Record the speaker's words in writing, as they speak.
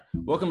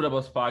Welcome to the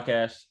Billups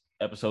Podcast,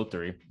 episode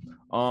 3.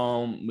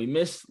 We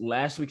missed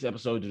last week's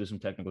episode due to some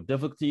technical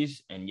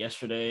difficulties, and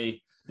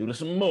yesterday due to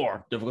some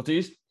more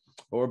difficulties.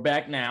 But we're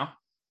back now,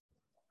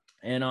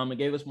 and it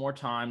gave us more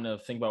time to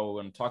think about what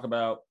we're going to talk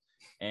about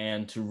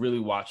and to really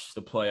watch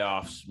the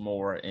playoffs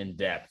more in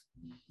depth.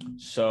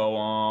 So,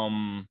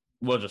 I'll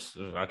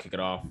kick it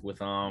off with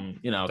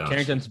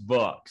Carrington's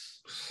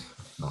Bucks.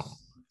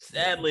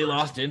 Sadly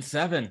lost in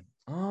 7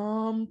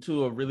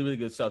 to a really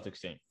good Celtics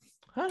team.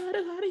 How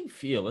do you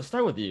feel? Let's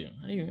start with you.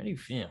 How do you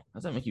feel? How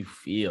does that make you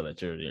feel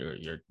that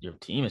your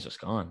team is just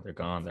gone? They're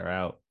gone. They're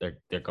out.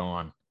 They're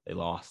gone. They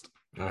lost.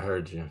 I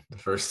heard you the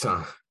first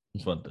time.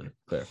 Just wanted to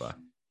clarify.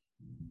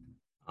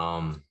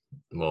 Well,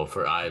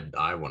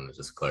 I want to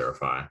just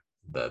clarify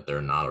that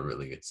they're not a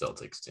really good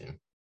Celtics team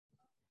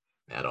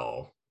at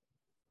all.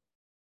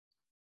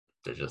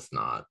 They're just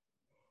not.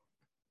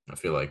 I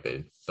feel like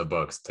the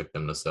Bucks took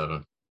them to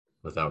 7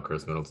 without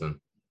Chris Middleton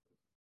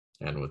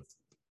and with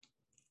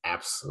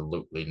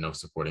absolutely no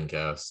supporting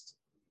cast,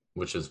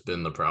 which has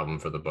been the problem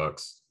for the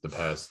Bucks the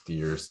past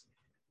years.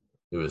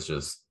 It was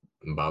just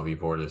Bobby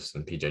Portis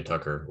and PJ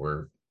Tucker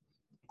were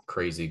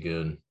crazy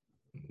good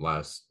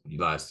last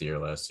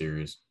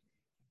series,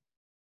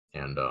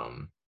 and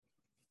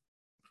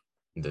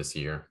this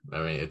year. I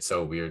mean, it's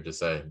so weird to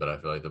say, but I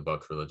feel like the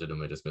Bucks were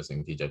legitimately just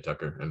missing PJ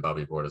Tucker, and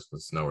Bobby Portis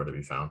was nowhere to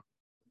be found.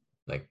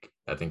 Like,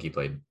 I think he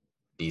played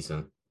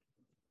decent,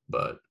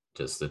 but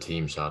just the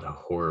team shot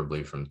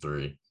horribly from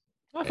 3.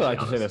 I feel like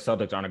to say the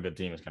Celtics aren't a good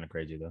team is kind of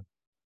crazy, though.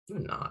 They're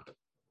not.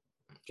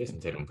 Jason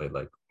Tatum played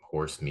like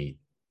horse meat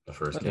the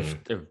first game.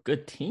 They're a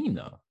good team,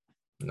 though.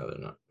 No, they're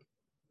not.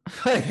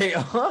 They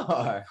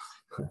are.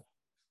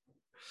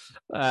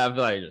 I feel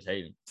like you're just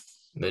hating.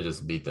 They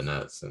just beat the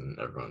Nets, and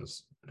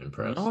everyone's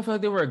impressed. No, I feel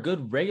like they were a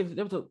good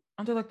regular.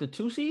 Aren't they like the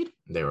 2 seed?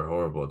 They were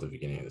horrible at the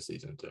beginning of the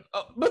season, too.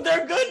 Oh, but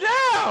they're good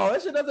now.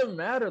 That shit doesn't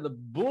matter. The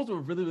Bulls were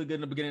really good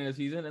in the beginning of the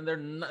season, and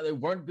they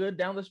weren't good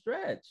down the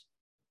stretch.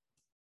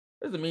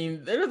 That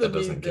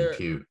doesn't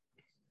compute.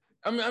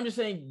 I mean, I'm just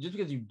saying, just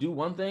because you do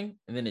one thing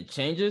and then it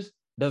changes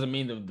doesn't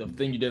mean the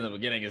thing you did in the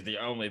beginning is the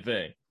only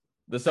thing.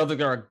 The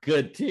Celtics are a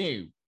good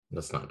team.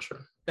 That's not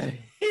true.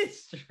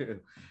 It's true.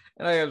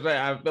 And like I'm saying,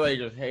 I feel like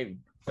you're just hating.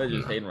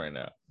 Hating right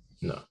now.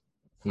 No.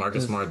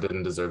 Marcus Smart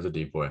didn't deserve the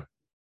deep boy.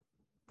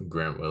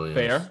 Grant Williams.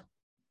 Fair.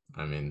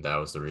 I mean, that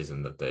was the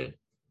reason that they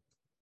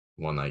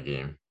won that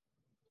game,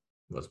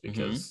 was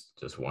because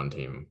just one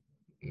team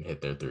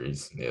hit their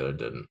threes and the other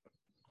didn't.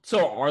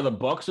 So are the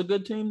Bucks a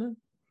good team then?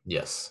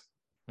 Yes.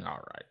 All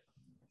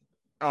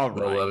right.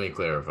 Well, let me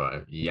clarify.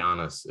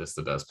 Giannis is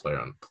the best player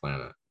on the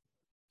planet.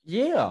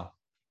 Yeah.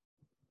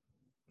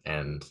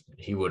 And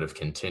he would have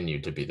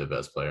continued to be the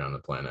best player on the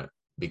planet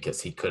because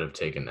he could have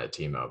taken that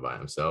team out by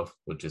himself,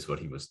 which is what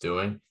he was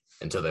doing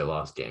until they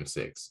lost Game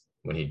 6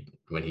 when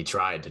he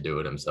tried to do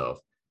it himself,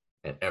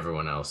 and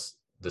everyone else,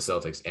 the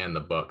Celtics and the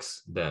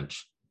Bucks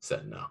bench,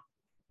 said no.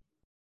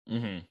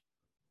 Mm-hmm.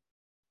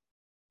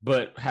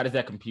 But how does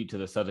that compute to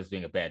the Celtics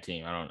being a bad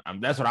team?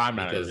 That's what I'm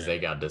not. Because they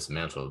got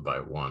dismantled by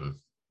one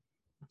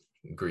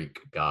Greek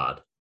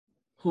god.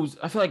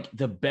 I feel like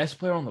the best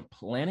player on the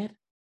planet?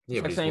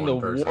 Yeah, like saying the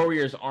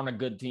Warriors aren't a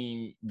good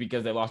team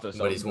because they lost to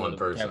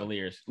the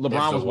Cavaliers.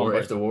 LeBron was one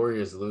person. If the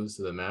Warriors lose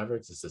to the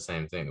Mavericks, it's the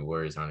same thing. The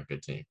Warriors aren't a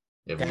good team.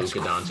 If Luka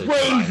Doncic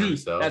by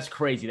himself, that's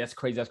crazy. If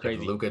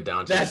Luka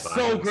Doncic, that's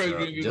so crazy.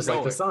 Himself, just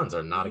like the Suns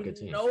are not a good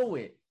team. You know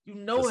it.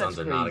 The Suns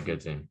are not a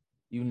good team.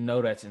 You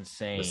know that's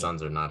insane. The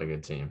Suns are not a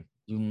good team.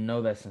 You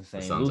know that's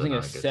insane. Losing a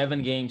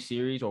 7-game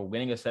series or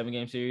winning a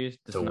 7-game series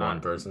to one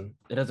person.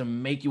 It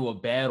doesn't make you a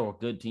bad or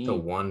good team. To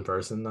one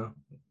person, though.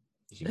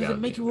 It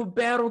doesn't make you a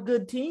bad or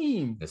good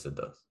team. Yes, it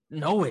does.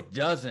 No, it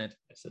doesn't.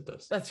 Yes, it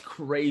does. That's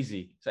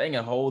crazy. Saying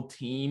a whole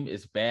team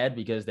is bad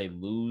because they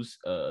lose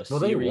a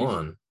series. They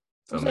won.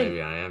 So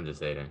maybe I am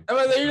just hating. I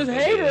mean, they're just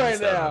hating right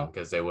now.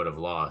 Because they would have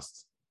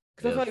lost.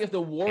 Because I feel like if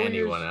the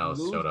Warriors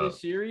lose this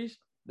series,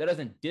 that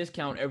doesn't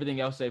discount everything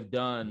else they've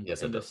done.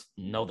 Yes, it does.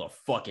 No, the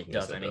fuck it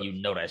doesn't. And you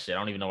know that shit. I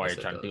don't even know why you're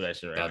trying to do that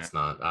shit right now. That's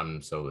not.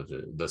 I'm so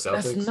legit. The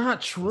Celtics. That's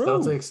not true. The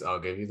Celtics, I'll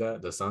give you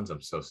that. The Suns,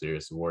 I'm so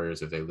serious. The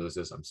Warriors, if they lose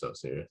this, I'm so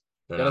serious.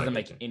 That doesn't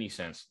make any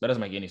sense. That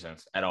doesn't make any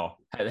sense at all.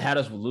 How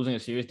does losing a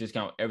series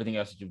discount everything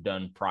else that you've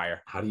done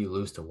prior? How do you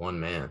lose to one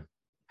man?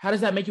 How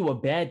does that make you a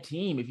bad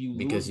team if you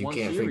because you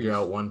can't figure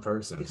out one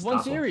person? It's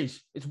one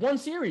series. It's one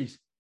series.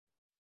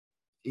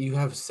 You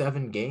have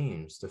 7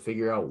 games to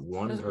figure out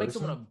one person. Make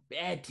someone a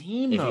bad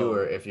team.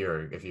 If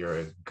you're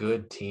a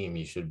good team,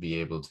 you should be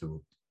able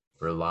to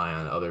rely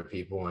on other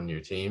people on your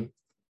team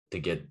to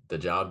get the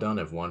job done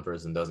if one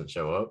person doesn't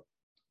show up.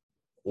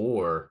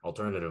 Or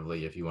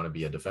alternatively, if you want to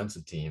be a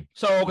defensive team.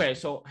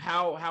 So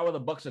how are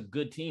the Bucks a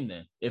good team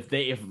then? If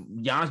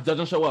Giannis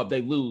doesn't show up,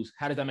 they lose.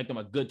 How does that make them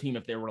a good team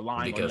if they're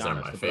relying on Giannis? Because they're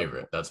my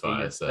favorite. That's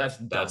why I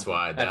said. That's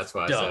why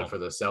I said for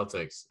the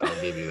Celtics, I'll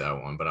give you that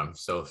one. But I'm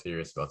so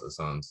serious about the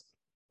Suns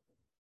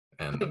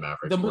and the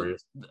Mavericks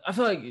Warriors. I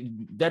feel like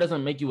that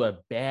doesn't make you a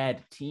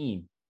bad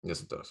team.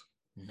 Yes, it does.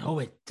 No,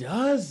 it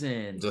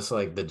doesn't. Just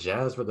like the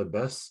Jazz were the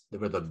best. They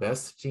were the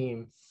best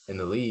team in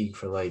the league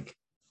for like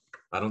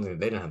I don't think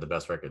they didn't have the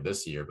best record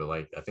this year, but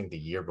like I think the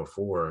year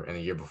before and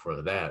the year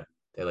before that,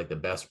 they had like the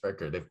best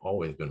record. They've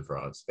always been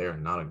frauds. They are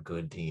not a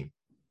good team.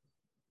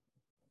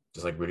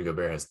 Just like Rudy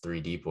Gobert has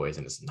 3 depoys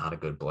and it's not a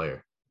good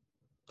player.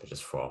 They're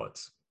just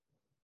frauds.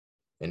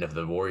 And if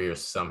the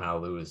Warriors somehow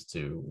lose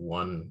to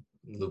one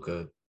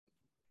Luka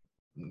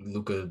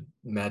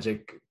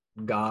Magic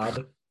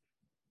God,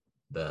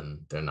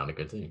 then they're not a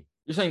good team.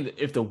 You're saying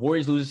that if the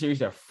Warriors lose a series,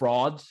 they're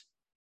frauds?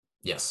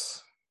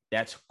 Yes.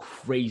 That's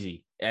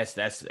crazy. That's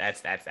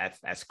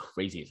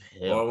crazy as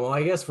hell. Well,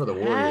 I guess for the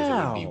Warriors,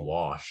 it would be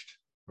washed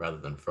rather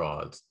than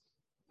frauds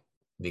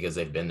because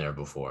they've been there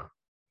before.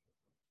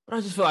 But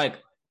I just feel like,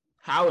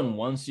 how in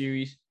one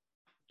series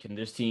can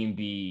this team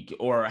be,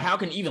 or how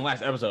can even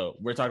last episode,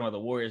 we're talking about the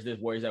Warriors, this,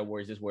 Warriors, that,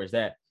 Warriors, this, Warriors,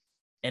 that.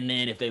 And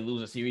then if they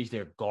lose a series,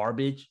 they're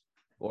garbage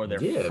or they're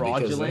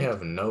fraudulent. Because they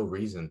have no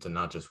reason to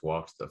not just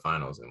walk to the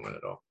finals and win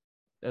it all.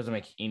 That doesn't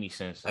make any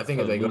sense. I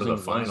think if they go to the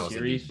finals,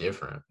 it'd be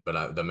different.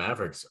 But the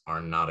Mavericks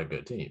are not a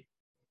good team.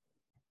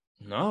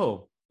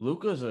 No,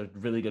 Luka's a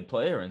really good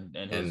player, and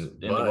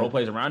the role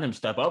players around him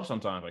step up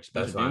sometimes. Like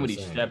Spencer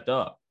Dinwiddie stepped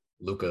up.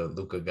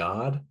 Luka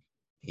God,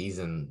 he's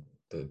in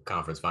the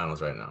conference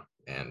finals right now,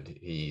 and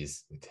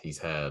he's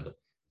had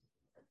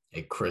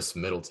a Chris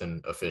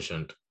Middleton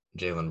efficient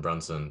Jalen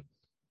Brunson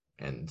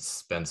and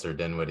Spencer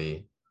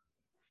Dinwiddie.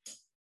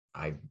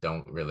 I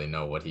don't really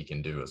know what he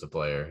can do as a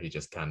player. He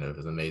just kind of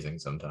is amazing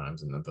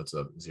sometimes and then puts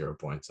up 0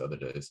 points other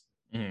days.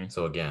 Mm-hmm.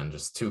 So again,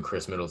 just 2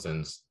 Chris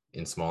Middletons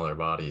in smaller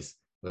bodies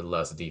with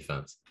less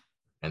defense,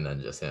 and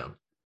then just him.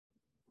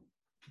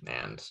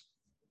 And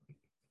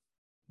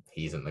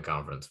he's in the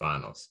conference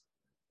finals.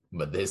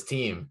 But this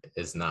team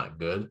is not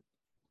good,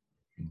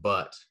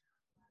 but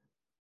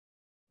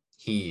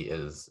he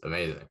is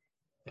amazing.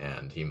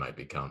 And he might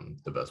become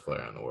the best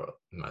player in the world.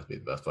 He might be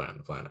the best player on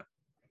the planet.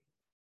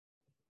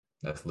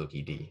 That's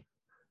Lukey D.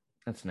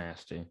 That's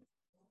nasty.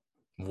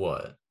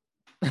 What?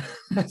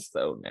 That's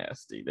so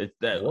nasty.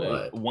 That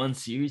what? One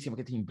series can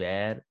make a team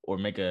bad or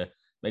make them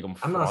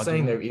fraudulent. I'm not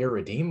saying they're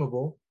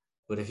irredeemable,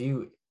 but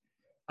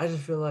I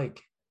just feel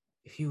like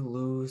if you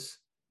lose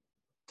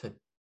to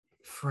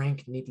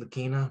Frank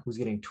Ntilikina, who's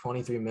getting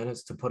 23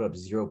 minutes to put up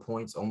 0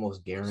 points,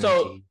 almost guaranteed.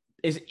 So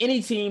is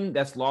any team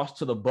that's lost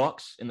to the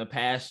Bucks in the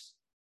past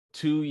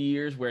 2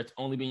 years where it's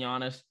only been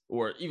Giannis,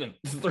 or even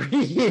 3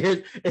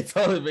 years, it's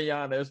only been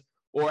Giannis,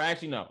 or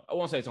actually, no, I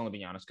won't say it's only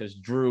been Giannis because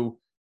Drew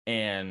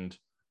and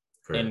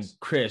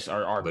Chris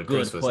are good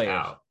Chris was players.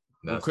 Out.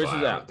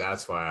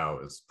 That's why I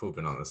was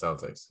pooping on the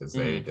Celtics, because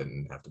they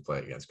didn't have to play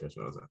against Chris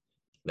Middleton.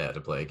 They had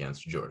to play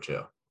against George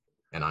Hill,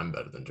 and I'm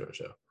better than George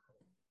Hill.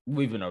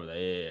 We've been over that.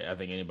 Yeah. I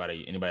think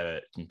anybody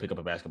that can pick up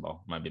a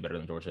basketball might be better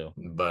than George Hill.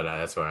 But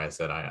that's why I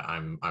said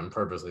I'm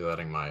purposely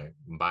letting my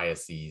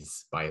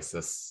biases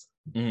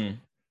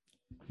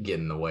get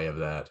in the way of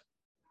that,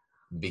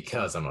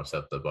 because I'm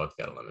upset the Bucks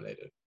got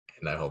eliminated,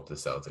 and I hope the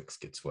Celtics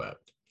get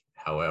swept.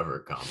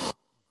 However,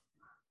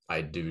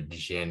 I do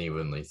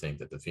genuinely think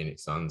that the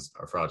Phoenix Suns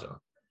are fraudulent.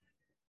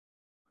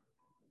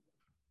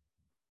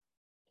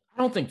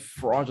 I don't think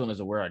fraudulent is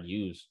a word I'd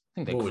use.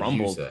 I think they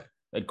crumbled. Would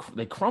you say?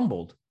 They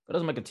crumbled. That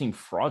doesn't make a team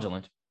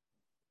fraudulent.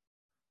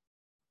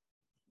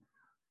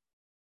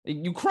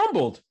 You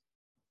crumbled,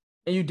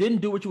 and you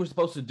didn't do what you were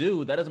supposed to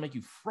do. That doesn't make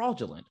you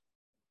fraudulent.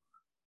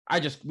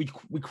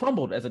 We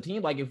crumbled as a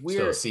team. Like, if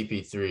we're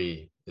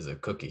CP3 is a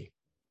cookie,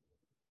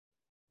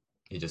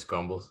 he just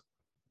crumbles.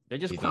 They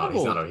just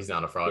crumbled. He's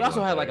not a fraud. He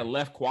also had like a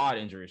left quad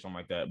injury or something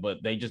like that,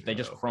 but they just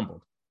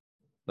crumbled.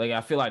 Like,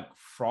 I feel like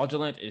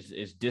fraudulent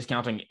is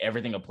discounting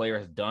everything a player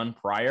has done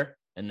prior,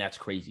 and that's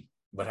crazy.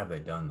 What have they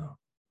done though?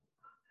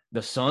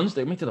 The Suns,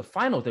 they went to the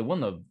finals. They won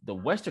the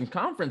Western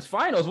Conference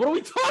Finals. What are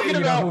we talking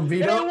about?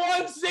 They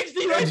won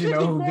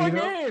 64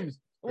 games.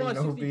 They won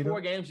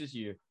 64 games this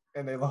year.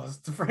 And they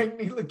lost to Frank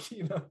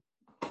Ntilikina.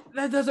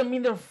 That doesn't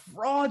mean they're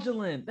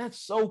fraudulent. That's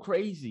so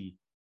crazy.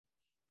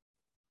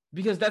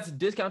 Because that's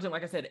discounting,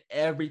 like I said,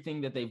 everything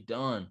that they've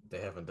done.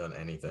 They haven't done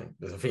anything.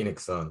 There's the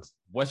Phoenix Suns.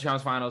 Western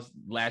Conference Finals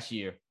last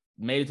year.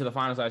 Made it to the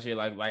finals last year,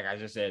 like I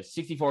just said,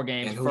 64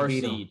 games, first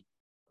seed.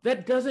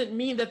 That doesn't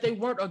mean that they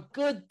weren't a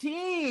good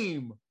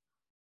team.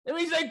 It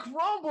means they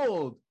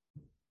crumbled.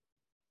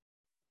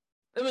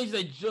 That means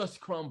they just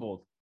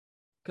crumbled.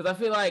 Because I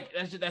feel like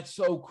that's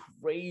so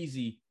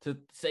crazy to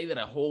say that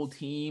a whole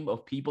team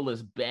of people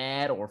is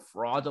bad or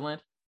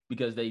fraudulent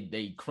because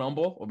they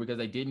crumble or because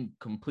they didn't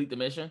complete the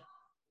mission.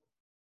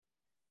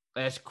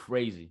 That's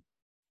crazy.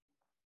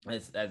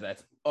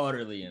 That's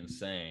utterly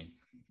insane.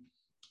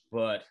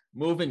 But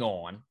moving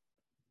on.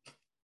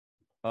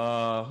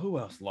 Who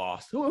else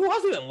lost? Who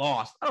else even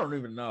lost? I don't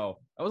even know.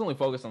 I was only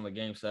focused on the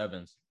game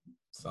 7s.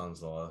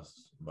 Suns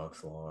lost.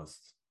 Bucks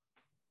lost.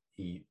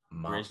 Heat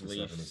mopped the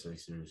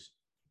 76ers.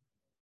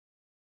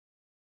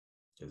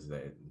 Because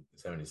the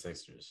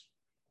 76ers.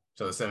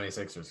 So the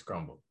 76ers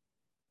crumbled.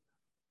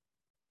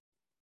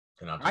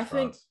 I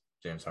think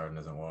James Harden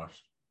isn't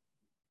washed.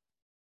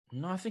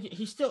 No, I think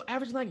he's still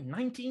averaging like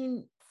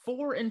 19,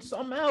 4, and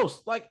something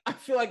else. Like, I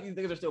feel like these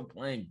niggas are still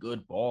playing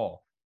good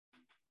ball.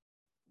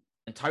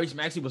 And Tyrese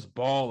Maxey was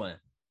balling.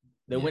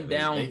 They went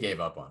down. They gave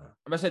up on it.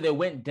 I'm gonna say they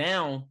went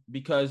down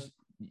because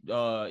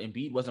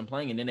Embiid wasn't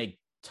playing, and then they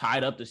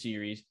tied up the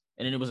series,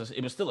 and then it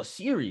was still a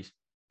series.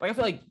 Like I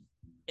feel like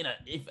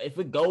if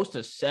it goes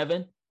to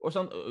 7 or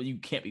something, you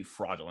can't be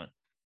fraudulent.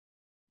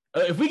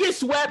 If we get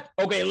swept,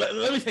 okay,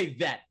 let me say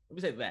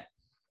that.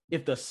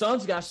 If the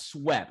Suns got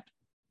swept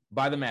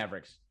by the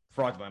Mavericks,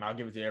 fraudulent. I'll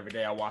give it to you every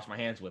day. I'll wash my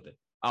hands with it.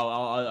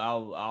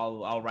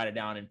 I'll write it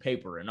down in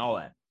paper and all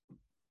that.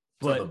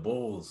 But so the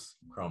Bulls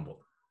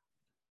crumbled.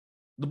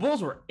 The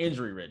Bulls were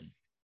injury ridden.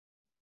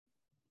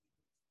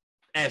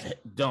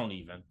 Don't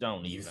even.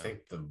 You think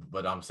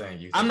but I'm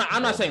saying I'm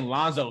not saying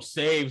Lonzo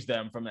saves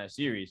them from that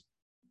series.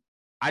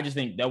 I just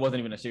think that wasn't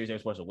even a series they were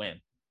supposed to win.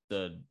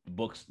 The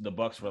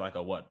Bucks were like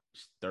a what?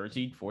 3rd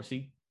seed, 4th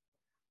seed?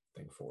 I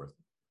think 4th.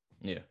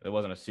 Yeah, it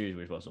wasn't a series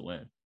we were supposed to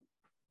win.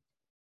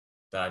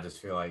 That I just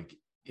feel like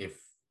if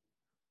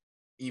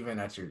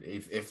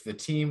the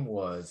team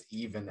was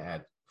even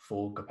at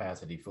full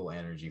capacity, full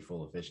energy,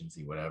 full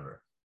efficiency,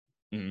 whatever,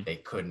 they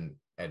couldn't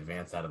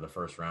advance out of the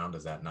first round.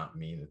 Does that not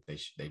mean that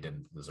they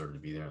didn't deserve to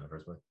be there in the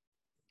first place?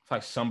 It's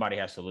like somebody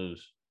has to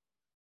lose.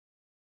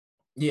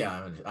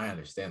 Yeah, I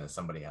understand that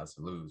somebody has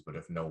to lose, but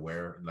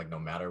no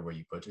matter where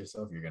you put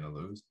yourself, you're gonna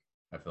lose.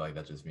 I feel like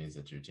that just means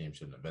that your team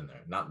shouldn't have been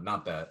there.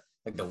 Not that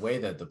like the way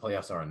that the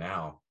playoffs are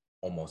now,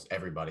 almost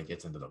everybody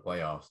gets into the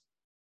playoffs,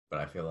 but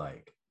I feel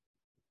like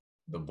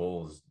the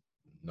Bulls,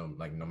 no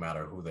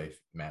matter who they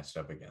matched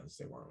up against,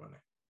 they weren't winning.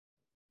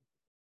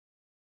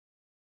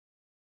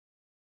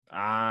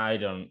 I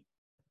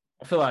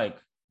feel like,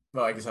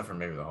 well, except for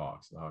maybe the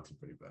Hawks. The Hawks are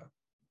pretty bad.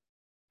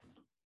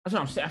 That's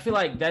what I'm saying. I feel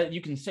like that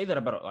you can say that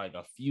about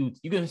you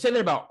can say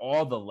that about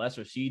all the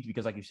lesser seeds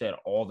because, like you said,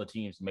 all the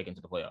teams make it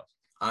to the playoffs.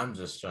 I'm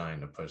just trying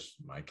to push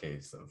my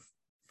case of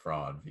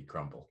fraud v.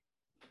 crumble.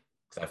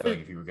 Because I feel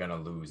like if you were going to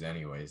lose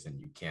anyways, then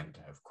you can't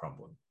have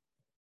crumbled.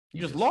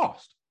 You just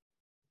lost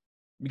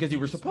because you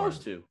were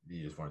supposed to.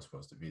 You just weren't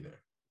supposed to be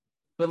there.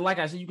 But like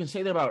I said, you can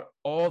say that about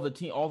all the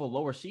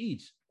lower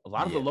seeds. A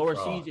lot of the lower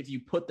seeds, if you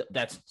put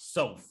that's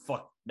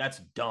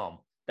dumb.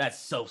 That's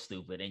so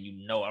stupid. And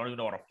I don't even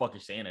know what the fuck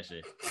you're saying that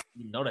shit.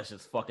 You know that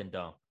shit's fucking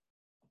dumb.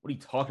 What are you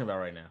talking about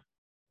right now?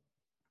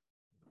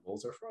 The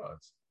Bulls are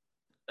frauds.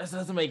 That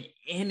doesn't make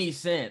any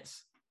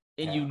sense.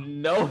 And you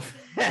know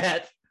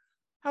that.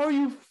 How are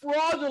you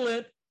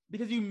fraudulent?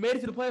 Because you made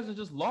it to the playoffs and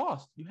just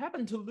lost. You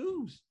happened to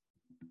lose.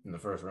 In the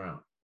first round.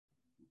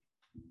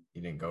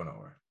 You didn't go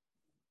nowhere.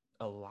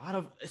 A lot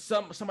of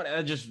somebody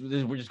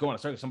we're just going in a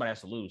circle. Somebody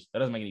has to lose. That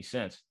doesn't make any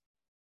sense.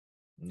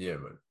 Yeah,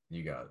 but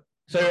you got it.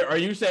 So are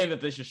you saying that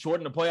they should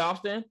shorten the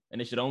playoffs then,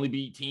 and it should only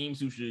be teams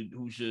who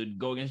should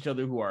go against each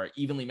other who are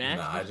evenly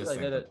matched? Nah, I just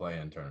think the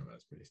play-in tournament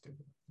is pretty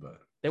stupid. But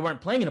they weren't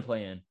playing in a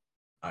play-in.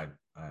 I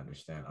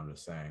understand. I'm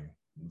just saying,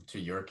 to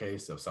your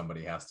case, if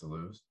somebody has to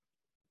lose,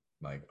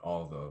 like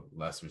all the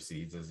lesser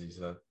seeds, as you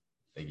said,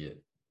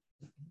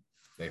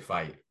 they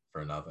fight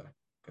for nothing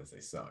because they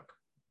suck.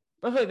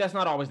 But I feel like that's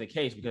not always the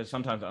case because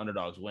sometimes the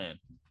underdogs win.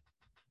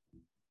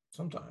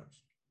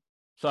 Sometimes.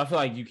 So I feel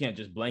like you can't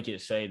just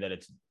blanket say that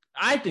it's.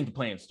 I think the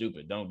play-in's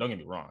stupid. Don't get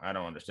me wrong. I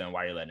don't understand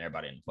why you're letting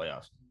everybody in the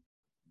playoffs.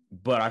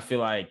 But I feel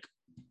like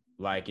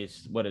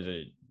it's what is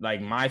it?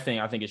 Like my thing,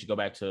 I think it should go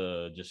back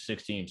to just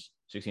 6 teams.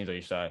 6 teams on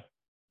each side.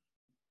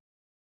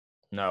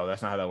 No,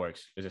 that's not how that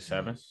works. Is it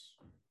 7?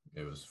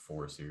 It was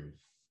 4 series.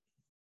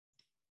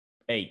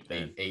 8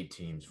 then. 8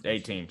 teams.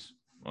 8 teams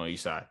on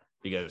each side.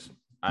 Because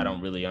I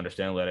don't really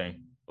understand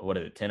letting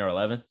 10 or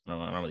 11? I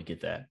don't really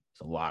get that.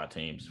 It's a lot of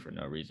teams for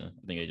no reason.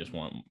 I think they just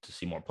want to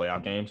see more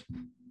playoff games.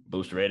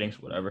 Boost ratings,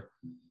 whatever.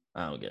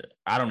 I don't get it.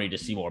 I don't need to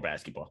see more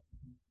basketball.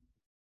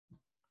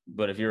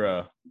 But if you're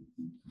a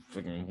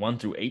freaking 1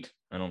 through 8,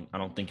 I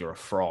don't think you're a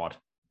fraud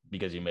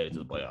because you made it to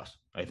the playoffs.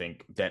 I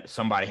think that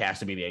somebody has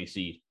to be the 8th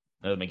seed.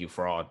 That doesn't make you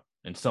fraud,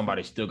 and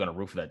somebody's still gonna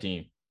root for that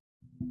team.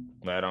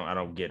 I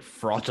don't get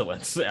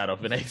fraudulence out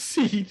of an 8th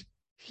seed.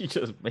 You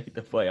just made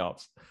the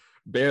playoffs,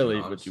 barely,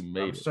 but you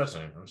made it.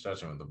 I'm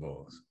stretching with the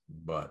Bulls,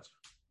 but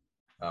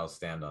I'll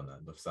stand on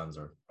that. The Suns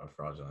are a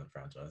fraudulent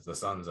franchise. The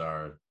Suns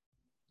are.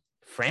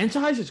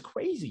 Franchise is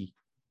crazy.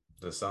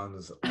 The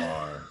Suns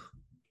are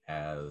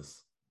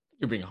as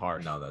you're being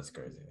harsh. No, that's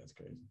crazy. I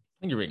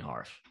think you're being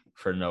harsh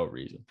for no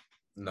reason.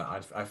 No,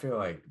 I feel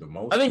like the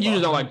most. I think you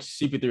just don't like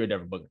CP3 or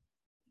Devin Booker.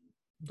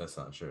 That's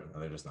not true.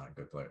 They're just not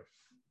good players.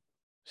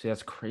 See,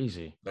 that's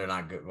crazy. They're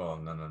not good. Well,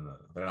 no.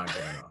 They're not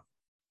good enough.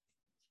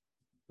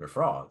 They're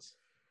frauds.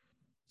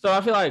 So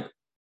I feel like,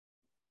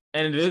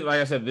 and like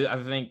I said,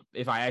 I think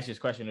if I ask this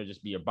question, it'll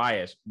just be a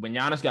bias. When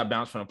Giannis got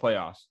bounced from the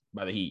playoffs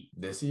by the Heat.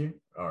 This year?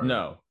 Or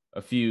no,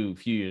 a few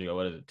years ago.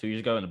 What is it? 2 years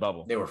ago in the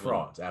bubble. They were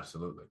frauds,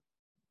 absolutely.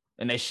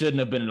 And they shouldn't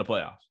have been in the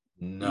playoffs.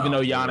 No. Even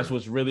though Giannis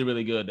was really,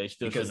 really good, they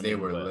still because they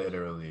were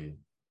literally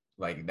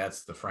like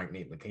that's the Frank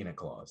Ntilikina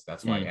clause.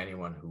 That's why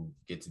anyone who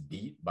gets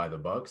beat by the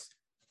Bucks,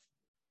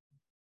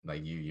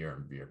 like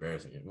you're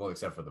embarrassing. Well,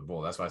 except for the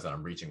Bulls. That's why I said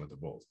I'm reaching with the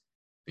Bulls.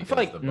 I feel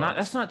like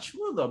that's not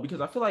true though,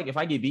 because I feel like if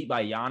I get beat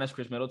by Giannis,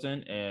 Chris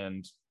Middleton,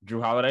 and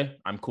Drew Holiday,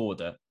 I'm cool with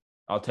that.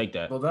 I'll take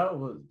that. Well, that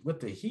was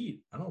with the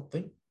Heat. I don't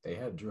think they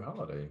had Drew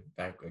Holiday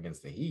back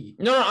against the Heat.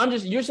 No,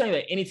 you're saying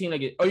that any team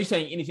are you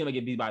saying any team that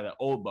get beat by the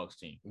old Bucks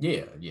team?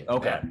 Yeah.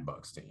 Okay. That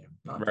Bucks team.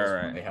 Not this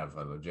one. They have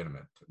a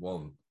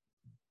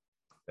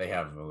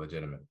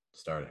legitimate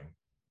starting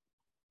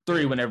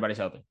 3 when everybody's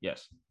healthy.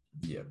 Yes.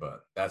 Yeah,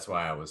 but that's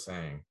why I was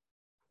saying,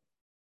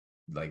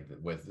 like,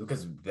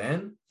 because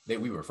then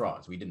we were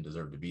frauds. We didn't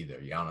deserve to be there.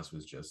 Giannis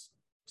was just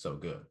so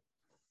good.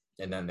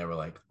 And then they were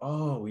like,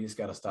 oh, we just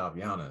got to stop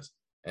Giannis.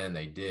 And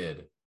they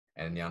did.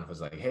 And Giannis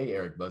was like, hey,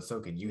 Eric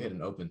Bledsoe, can you hit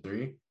an open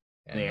 3?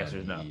 And the answer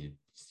is no. He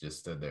just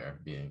stood there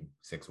being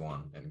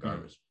 6'1" and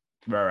garbage.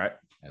 Right.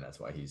 And that's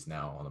why he's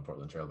now on the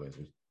Portland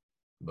Trailblazers.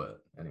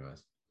 But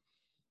anyways.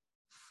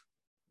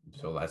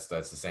 So that's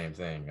the same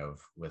thing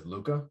with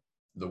Luka.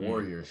 The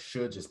Warriors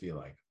should just be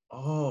like,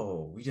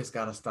 oh, we just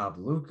got to stop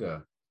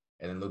Luka.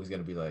 And then Luka's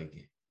going to be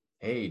like,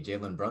 hey,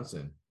 Jalen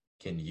Brunson,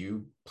 can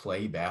you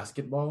play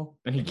basketball?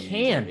 And he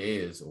can. He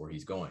is, or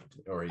he's going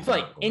to. Or he's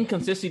like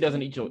inconsistency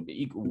doesn't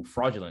equal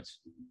fraudulence.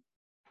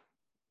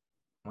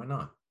 Why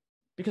not?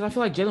 Because I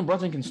feel like Jalen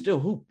Brunson can still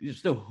hoop. These are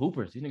still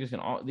hoopers. These niggas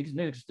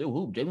can still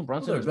hoop. Jalen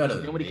Brunson is better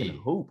than Dinwiddie can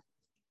hoop.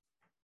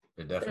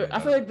 They're definitely. I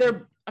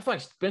feel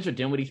like Spencer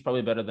Dinwiddie's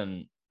probably better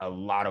than a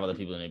lot of other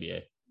people in the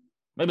NBA.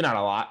 Maybe not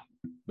a lot,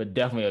 but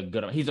definitely a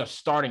good. He's a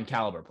starting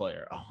caliber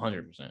player,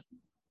 100%.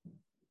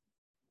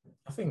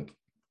 I think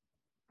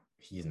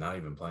he's not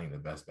even playing the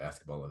best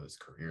basketball of his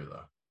career,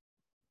 though.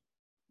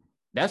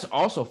 That's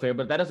also fair,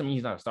 but that doesn't mean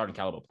he's not a starting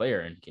caliber player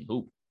and can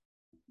hoop.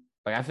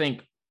 Like I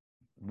think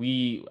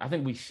we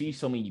see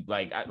so many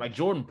like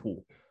Jordan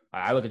Poole.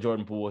 I look at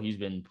Jordan Poole. He's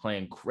been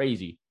playing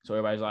crazy, so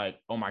everybody's like,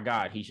 "Oh my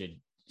God, he should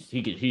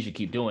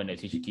keep doing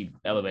this. He should keep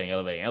elevating,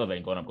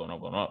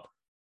 going up."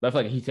 But I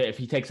feel like if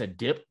he takes a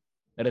dip,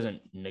 that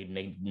doesn't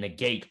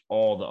negate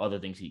all the other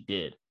things he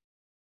did.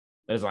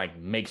 That is like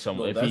make some.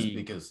 Well, that's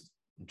because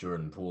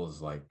Jordan Poole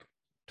is like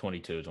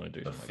 22,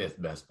 23. The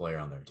fifth best player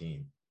on their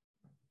team.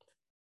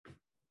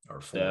 Or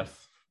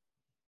Steph,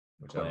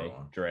 whichever Clay,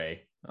 one.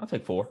 Dre. I'll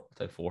take 4.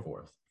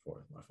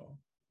 Fourth, my fault.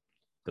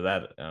 So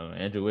that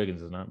Andrew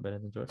Wiggins is not better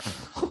than Jordan.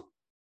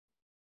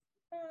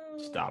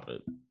 Stop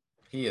it.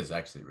 He is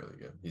actually really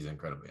good. He's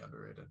incredibly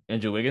underrated.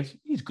 Andrew Wiggins,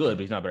 he's good,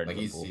 but he's not better than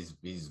he's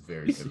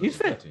very good he's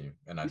for the team,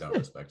 and I don't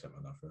respect him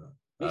enough for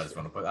that. I just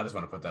want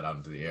to put that out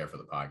into the air for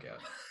the podcast.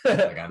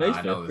 Like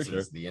I know this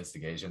is the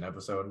instigation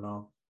episode and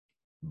all,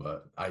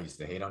 but I used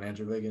to hate on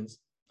Andrew Wiggins.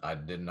 I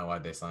didn't know why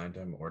they signed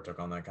him or took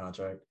on that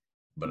contract,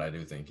 but I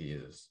do think he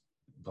is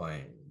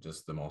playing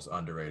just the most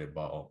underrated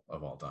ball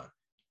of all time.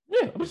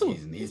 Yeah,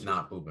 absolutely. He's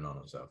not pooping on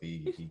himself.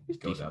 He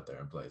goes out there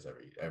and plays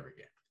every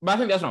game. But I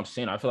think that's what I'm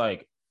saying.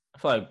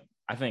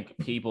 I think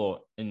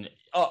people, and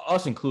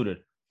us included,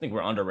 I think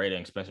we're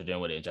underrating Spencer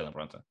Dinwiddie and Jalen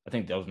Brunson. I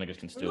think those niggas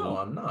can still. No,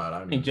 I'm not.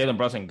 I think Jalen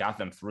Brunson got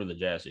them through the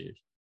Jazz series.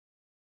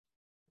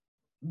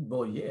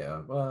 Well,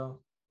 yeah.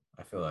 Well,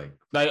 I feel like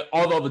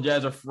although the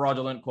Jazz are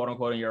fraudulent, quote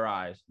unquote, in your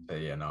eyes.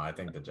 Yeah, no, I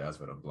think the Jazz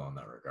would have blown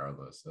that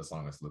regardless. As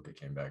long as Luka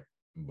came back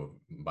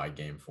by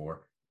game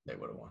 4, they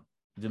would have won.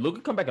 Did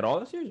Luka come back at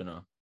all this series or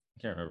no?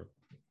 I can't remember.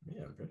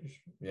 Yeah, I'm pretty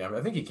sure. Yeah,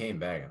 I think he came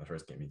back in the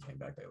first game. He came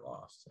back, they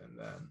lost, and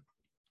then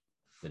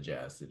the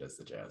Jazz did as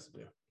the Jazz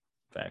do.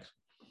 Facts.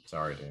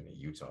 Sorry to any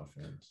Utah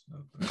fans.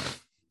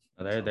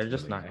 They're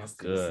just really not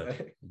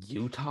good.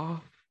 Utah?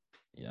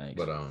 Yeah.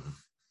 But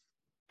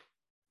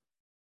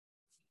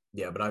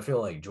yeah, but I feel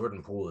like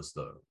Jordan Poole is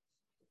the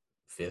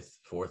 5th,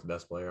 4th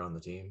best player on the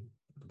team,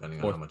 depending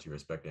on how much you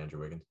respect Andrew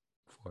Wiggins.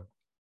 4.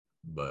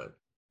 But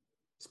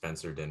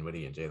Spencer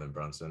Dinwiddie and Jalen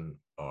Brunson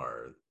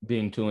are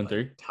being 2 and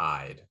 3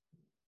 tied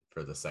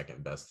for the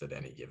second best at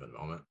any given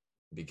moment.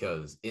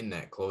 Because in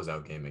that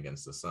closeout game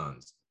against the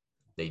Suns,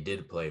 they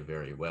did play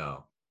very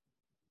well,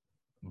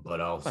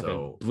 but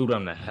also blew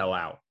them the hell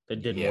out. They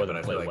did more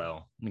than play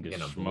well.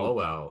 In a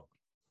blowout,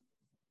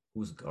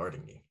 who's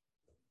guarding you?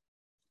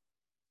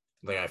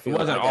 Like I feel it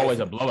wasn't always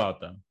a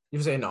blowout though.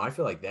 You say no. I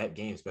feel like that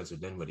game, Spencer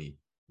Dinwiddie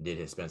did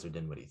his Spencer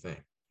Dinwiddie thing.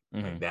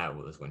 Mm-hmm. Like that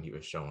was when he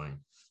was showing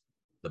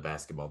the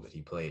basketball that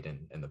he played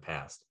in the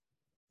past,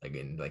 like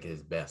in like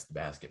his best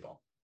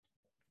basketball.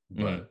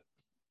 But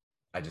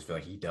I just feel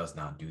like he does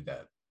not do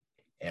that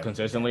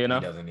consistently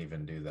enough. He doesn't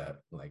even do that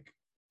like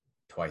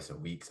twice a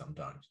week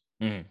sometimes.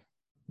 Mm-hmm.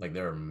 Like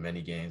there are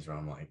many games where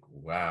I'm like,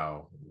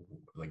 wow,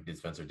 like did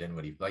Spencer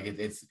Dinwiddie like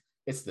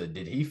it's the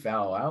did he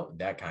foul out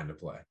that kind of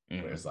play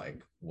where it's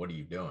like, what are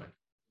you doing?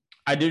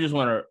 I just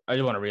want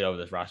to read over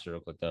this roster real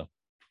quick though.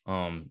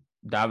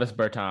 Davis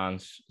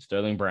Bertans,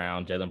 Sterling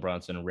Brown, Jalen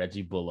Brunson,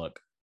 Reggie Bullock,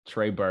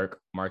 Trey Burke,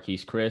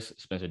 Marquise Chris,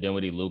 Spencer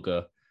Dinwiddie,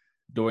 Luka,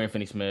 Dorian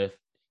Finney-Smith.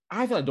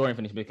 I feel like Dorian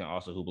Finney-Smith can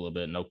also hoop a little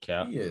bit. No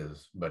cap. He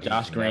is, but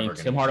Josh Green,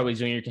 Tim Hardaway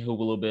Jr. can hoop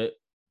a little bit.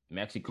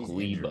 Maxi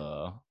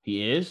Kleber.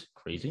 He is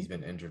crazy. He's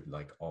been injured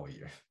like all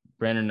year.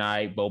 Brandon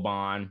Knight,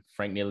 Boban,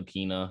 Frank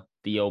Ntilikina,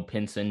 Theo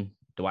Pinson,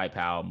 Dwight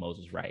Powell,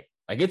 Moses Wright.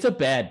 Like it's a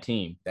bad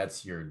team.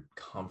 That's your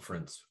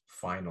conference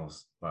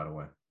finals, by the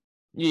way.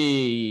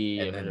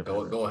 Yeah. And then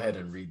go ahead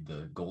and read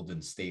the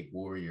Golden State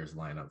Warriors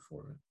lineup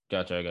for me.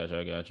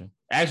 Gotcha.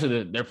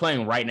 Actually, they're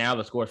playing right now.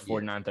 The score is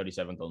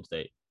 49-37 Golden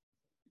State.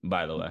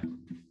 By the way,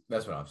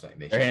 That's what I'm saying.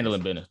 they're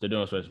handling business. They're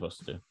doing what they're supposed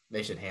to do.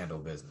 They should handle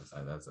business.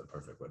 That's a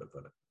perfect way to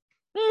put it.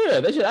 Yeah,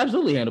 they should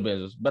absolutely handle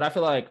business. But I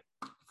feel like,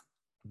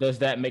 does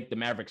that make the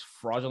Mavericks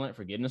fraudulent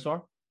for getting this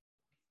far?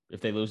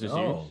 If they lose this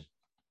series?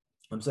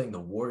 I'm saying the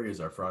Warriors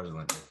are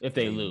fraudulent if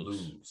they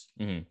lose.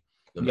 Mm-hmm.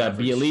 The you got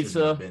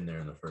Bielitsa, been there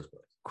in the first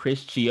place.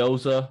 Chris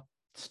Chiozza,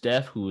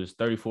 Steph, who is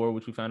 34,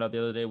 which we found out the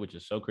other day, which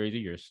is so crazy.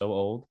 You're so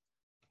old.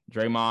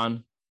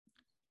 Draymond,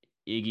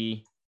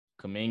 Iggy,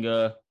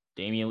 Kuminga,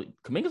 Damian.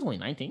 Kuminga's only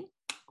 19.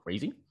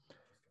 Crazy.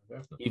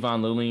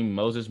 Yvonne Luling,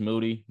 Moses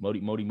Moody,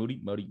 Modi,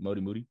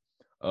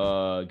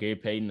 Gary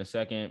Payton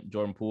II,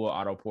 Jordan Poole,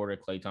 Otto Porter,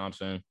 Klay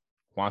Thompson,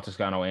 Juan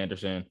Toscano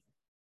Anderson,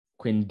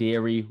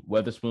 Quindary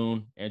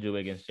Weatherspoon, Andrew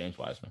Wiggins, James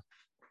Wiseman.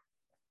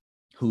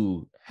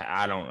 Who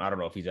I don't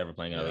know if he's ever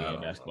playing another game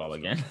of basketball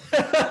again.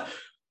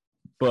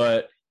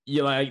 But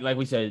like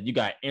we said, you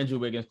got Andrew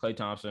Wiggins, Klay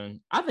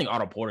Thompson. I think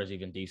Otto Porter is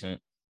even decent.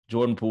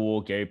 Jordan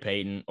Poole, Gary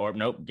Payton, or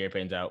nope, Gary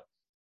Payton's out.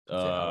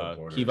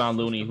 Kevon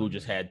Looney, who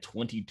just had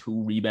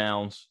 22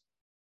 rebounds.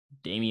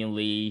 Damian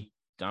Lee,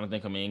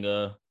 Jonathan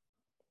Kuminga,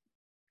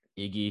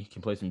 Iggy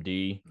can play some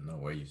D. No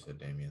way you said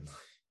Damian.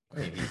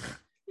 He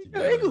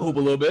can hoop a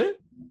little bit.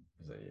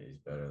 He's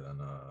better than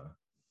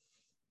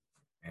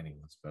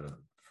anyone's better than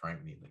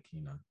Frank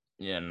Ntilikina.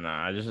 Yeah,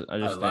 nah. I just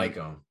like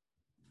him.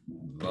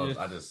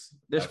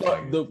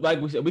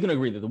 Like we said, we can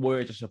agree that the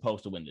Warriors are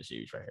supposed to win this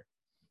series right here.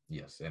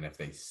 Yes, and if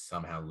they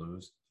somehow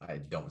lose, I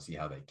don't see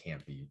how they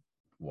can't be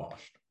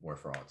washed or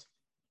frauds.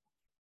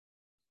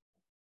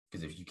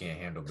 Because if you can't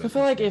handle business, I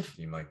feel like a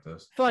team like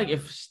this, I feel like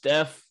if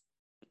Steph,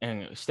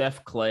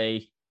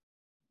 Clay,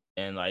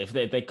 and like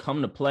if they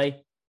come to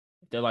play,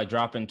 they're like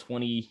dropping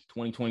 20,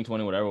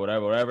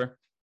 whatever,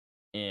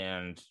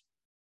 and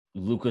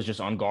Luka's just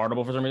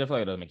unguardable for some reason. I feel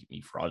like it doesn't make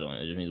me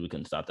fraudulent. It just means we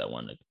couldn't stop that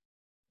one nigga.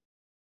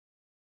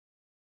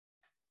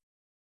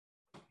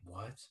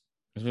 What?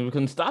 It means we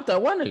couldn't stop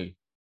that one nigga.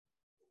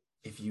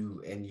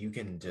 You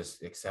can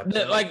just accept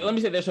let me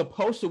say they're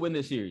supposed to win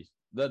this series.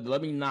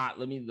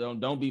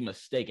 Don't be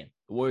mistaken.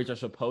 The Warriors are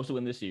supposed to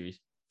win this series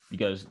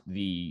because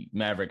the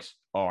Mavericks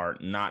are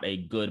not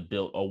a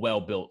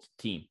well-built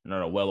team,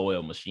 not a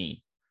well-oiled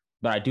machine.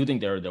 But I do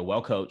think they're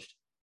well coached,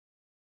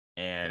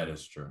 and that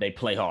is true. They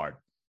play hard.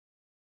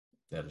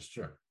 That is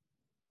true.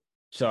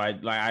 So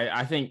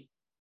I think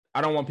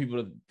I don't want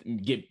people to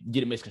get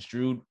it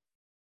misconstrued.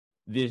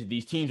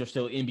 These teams are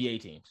still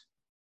NBA teams,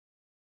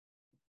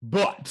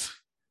 but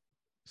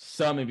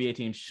some NBA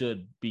teams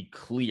should be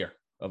clear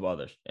of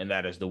others, and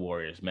that is the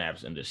Warriors,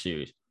 Mavs in this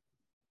series.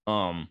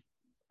 I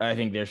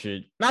think there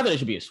should not that it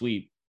should be a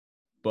sweep,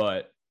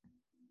 but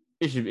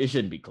it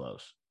shouldn't be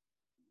close.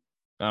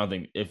 I don't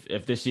think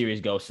if this series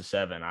goes to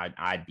 7,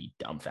 I'd be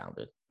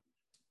dumbfounded.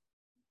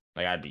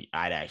 Like I'd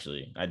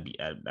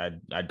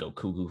go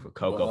cuckoo for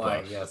Cocoa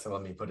Puffs. So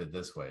let me put it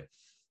this way: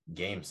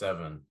 Game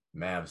 7,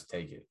 Mavs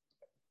take it.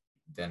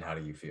 Then how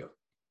do you feel?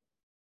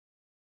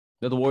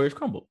 That the Warriors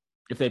crumbled.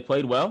 If they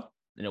played well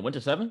and it went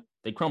to 7,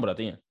 they crumbled at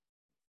the end.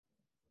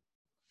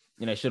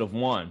 And they should have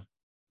won.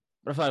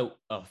 But if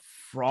a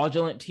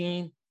fraudulent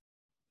team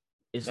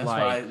is that's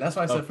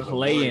why I said for the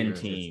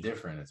Warriors, team. It's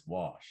different. It's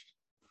washed.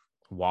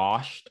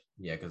 Washed?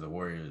 Yeah, because the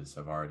Warriors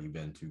have already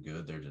been too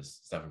good. They're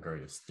just Stephen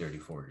Curry is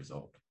 34 years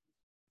old.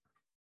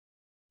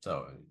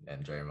 So,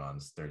 and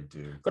Draymond's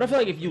 32. But I feel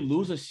like if you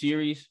lose a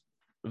series,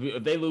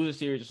 if they lose a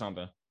series or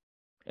something,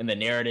 and the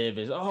narrative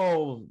is,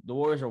 the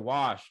Warriors are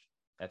washed,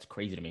 that's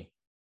crazy to me.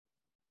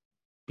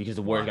 Because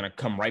the Warriors are going to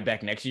come right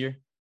back next year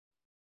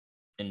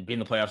and be in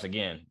the playoffs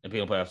again, and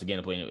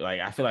play.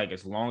 Like, I feel like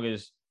as long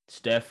as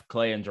Steph,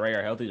 Clay, and Dre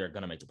are healthy, they're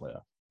going to make the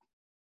playoffs.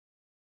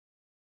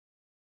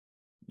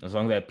 As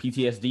long as that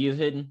PTSD is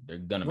hidden, they're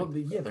going to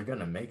they're going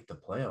to make the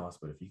playoffs,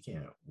 but if you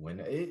can't win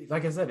it,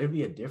 like I said, it'd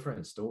be a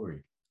different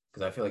story.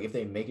 Because I feel like if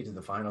they make it to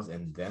the finals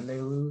and then they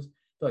lose, I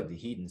feel like the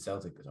Heat and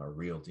Celtics are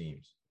real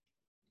teams.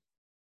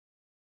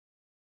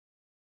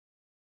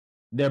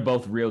 They're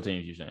both real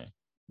teams, you're saying?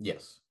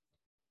 Yes.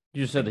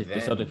 You just said the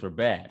Celtics were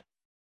bad.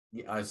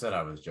 Yeah, I said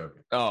I was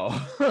joking.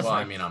 Oh. Well,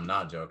 I mean, I'm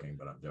not joking,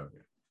 but I'm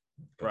joking.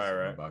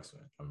 Right. I'm a Bucks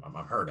fan.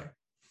 I'm hurting.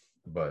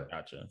 But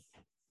gotcha.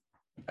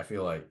 I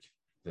feel like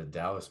the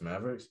Dallas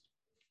Mavericks,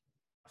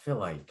 never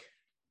mind.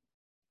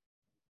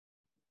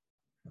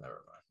 Let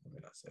me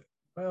not say it.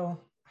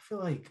 Well, I feel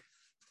like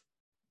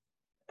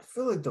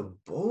the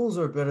Bulls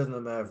are better than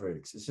the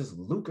Mavericks. It's just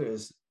Luka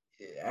is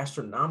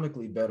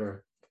astronomically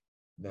better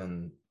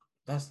than.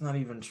 That's not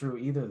even true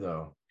either,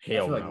 though.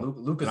 Hell no. Like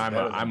Luka's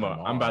better than I'm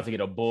about to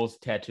get a Bulls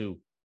tattoo,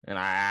 and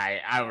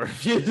I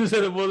refuse to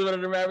say the Bulls are better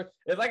than the Mavericks.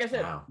 It's like I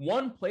said,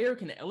 one player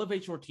can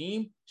elevate your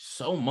team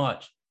so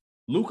much.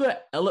 Luka,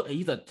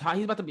 he's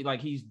about to be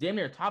like he's damn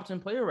near top 10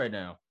 player right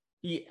now.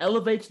 He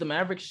elevates the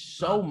Mavericks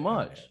so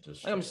much.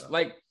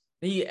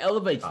 He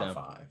elevates them.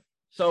 5.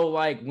 So,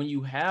 like, when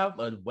you have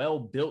a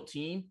well-built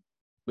team,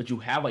 but you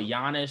have a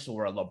Giannis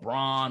or a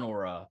LeBron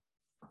or a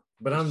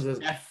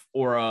Steph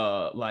or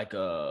a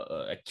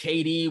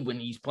KD when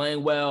he's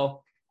playing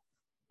well,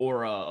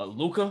 or a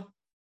Luka,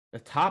 the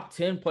top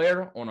 10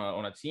 player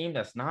on a team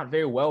that's not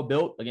very well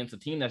built against a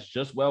team that's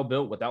just well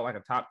built without like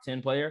a top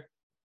 10 player,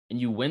 and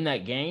you win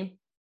that game,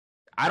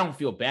 I don't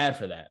feel bad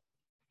for that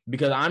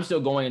because I'm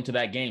still going into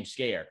that game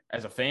scared.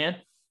 As a fan,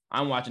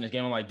 I'm watching this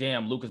game. I'm like,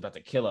 damn, Luka's about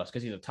to kill us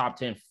because he's a top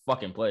 10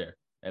 fucking player.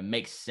 It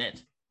makes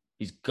sense.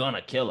 He's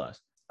gonna kill us.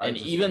 And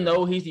even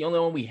though he's the only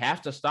one we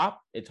have to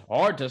stop, it's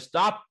hard to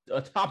stop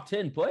a top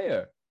 10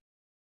 player.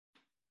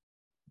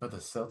 But the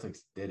Celtics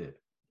did it.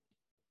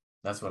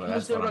 That's what I'm trying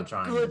to say.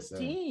 They're a good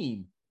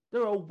team.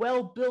 They're a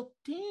well-built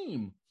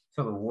team.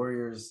 So the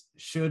Warriors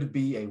should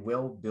be a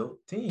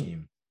well-built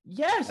team.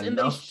 Yes, and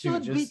they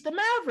should beat the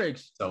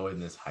Mavericks. So in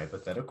this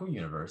hypothetical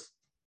universe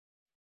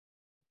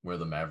where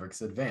the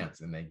Mavericks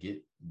advance and they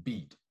get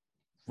beat,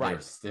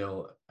 they're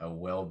still a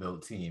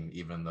well-built team,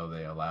 even though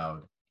they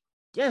allowed.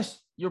 Yes,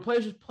 your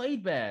players just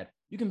played bad.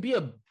 You can be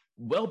a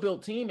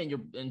well-built team and you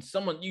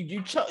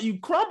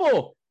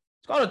crumble.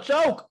 It's called a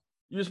choke.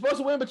 You're supposed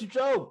to win, but you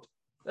choked.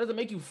 That doesn't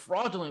make you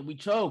fraudulent. We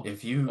choked.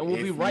 And we'll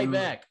be right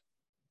back.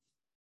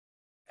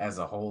 As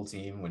a whole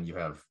team, when you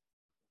have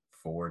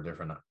 3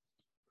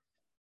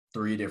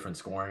 different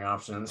scoring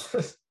options,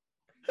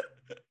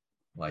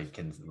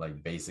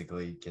 like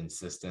basically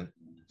consistent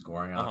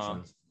scoring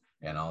options,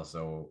 and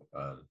also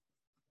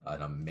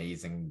an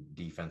amazing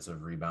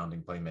defensive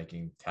rebounding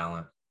playmaking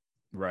talent,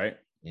 right?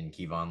 In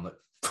Kevon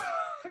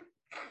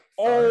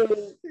Oh,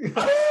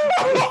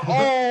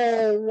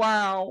 oh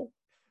wow!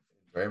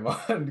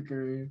 Draymond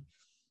Green.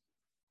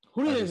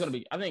 Who do you think is going to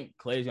be? I think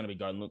Clay's going to be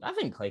guarding Luka. I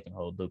think Clay can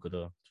hold Luka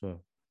though. Too.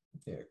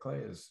 Yeah, Clay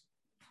is.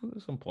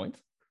 Some points.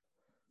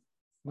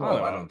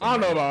 Well, I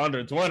don't know about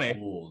under 20.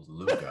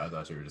 Luka. I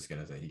thought you were just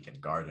going to say he can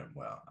guard him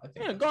well. I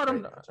think guard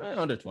him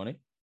under 20.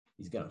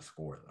 He's going to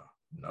score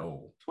though.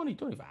 No. 20,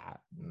 25.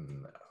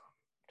 No.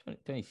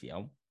 20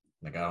 CL.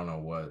 Like, I don't know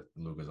what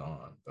Luka's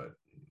on, but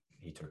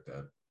he took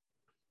that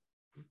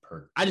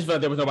perk. I just felt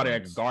there was nobody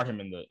that could guard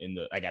him in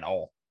the like at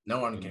all. No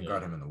one can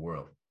guard him in the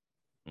world.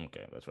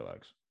 Okay, let's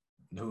relax.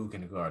 Who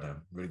can guard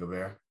him? Rudy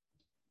Gobert?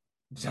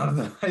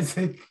 Jonathan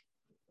Isaac?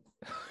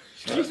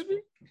 Excuse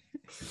me?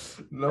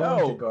 No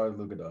one can guard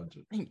Luka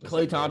Doncic.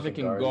 Klay Thompson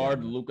can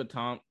guard Luka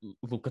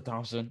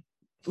Thompson.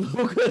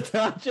 Luka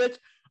Doncic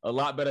a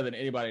lot better than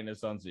anybody in the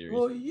Sun series.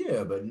 Well,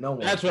 yeah, but no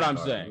one. That's what I'm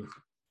saying.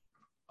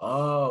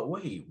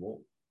 Wait.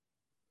 Well,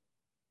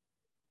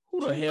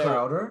 who the hell?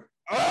 Crowder?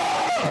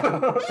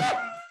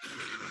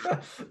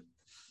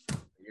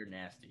 You're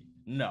nasty.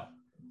 No.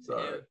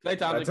 Sorry. Klay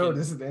Thompson. I told you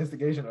this is the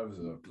instigation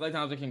episode. Klay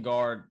Thompson can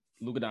guard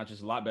Luka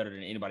Doncic a lot better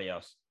than anybody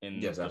else in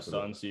the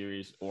Sun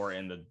series or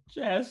in the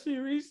Jazz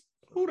series.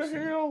 Who the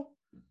hell?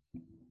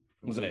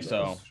 Wasn't it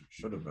so?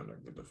 Should have been a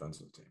good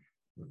defensive team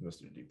with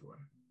Mr. D-Boy.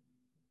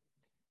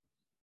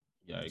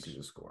 Yeah, he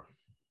just score.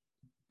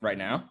 Right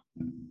now?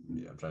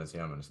 Yeah, I'm trying to see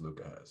how many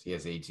Luka has. He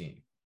has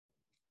 18.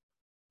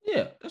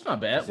 Yeah, that's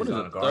not bad. What is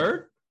it,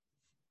 third?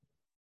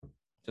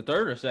 It's a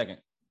third or second?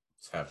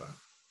 It's half.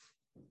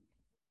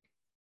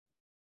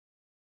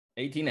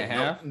 18 and a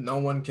half? No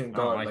one can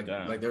guard.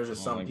 Like there's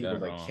just some people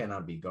that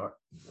cannot be guard.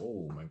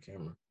 Whoa, my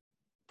camera.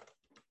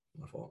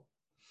 My fault.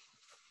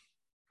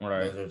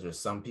 Right. There's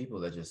just some people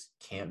that just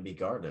can't be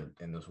guarded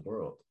in this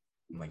world.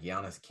 Like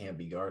Giannis can't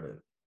be guarded.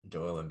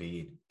 Joel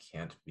Embiid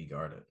can't be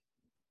guarded.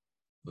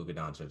 Luka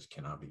Doncic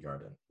cannot be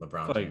guarded.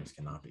 LeBron James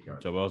cannot be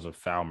guarded. Joel's a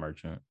foul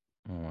merchant.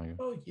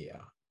 Oh yeah.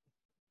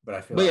 But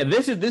I feel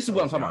this is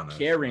what I'm talking about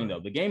carrying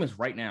though. The game is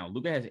right now.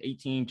 Luka has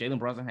 18. Jalen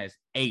Brunson has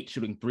 8,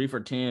 shooting 3 for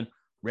 10.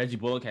 Reggie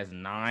Bullock has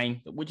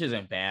 9, which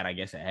isn't bad, I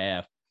guess, at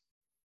half.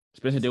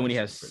 Spencer Dinwiddie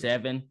has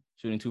 7,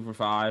 shooting 2 for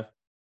 5.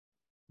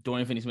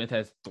 Dorian Finney-Smith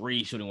has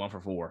 3, shooting 1 for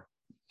 4.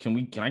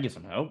 Can I get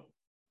some help?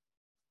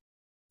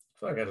 I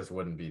feel like I just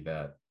wouldn't be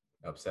that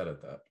upset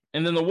at that.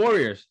 And then the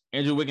Warriors.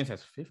 Andrew Wiggins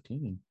has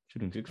 15,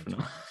 shooting 6 for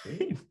 9.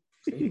 See,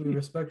 we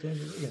respect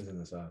Andrew Wiggins in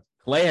this house.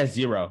 Clay has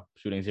 0,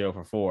 shooting 0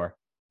 for 4.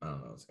 I don't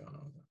know what's going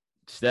on with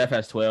that. Steph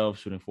has 12,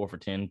 shooting 4 for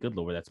 10. Good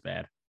Lord, that's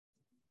bad.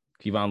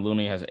 Kevon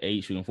Looney has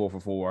 8, shooting 4 for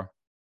 4.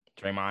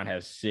 Draymond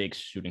has 6,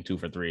 shooting 2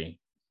 for 3.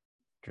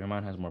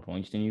 Draymond has more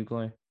points than you,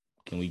 Clay.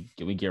 Can we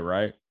get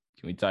right?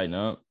 Can we tighten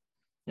up?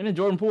 And then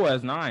Jordan Poole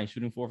has 9,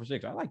 shooting 4 for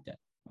 6. I like that.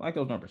 I like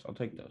those numbers. I'll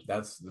take those.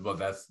 That's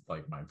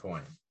like my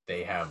point.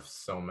 They have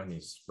so many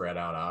spread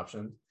out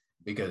options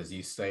because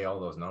you say all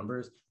those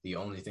numbers. The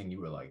only thing you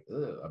were like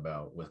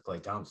about with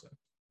Klay Thompson,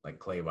 like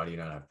Klay, why do you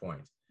not have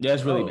points? Yeah,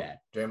 it's really bad.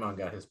 Draymond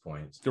got his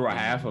points through a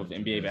half of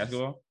NBA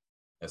basketball.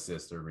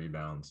 Assists or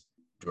rebounds.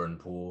 Jordan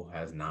Poole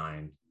has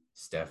 9.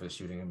 Steph is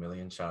shooting a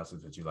million shots,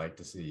 is what you like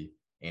to see.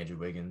 Andrew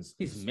Wiggins.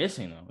 He's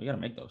missing, though. We got to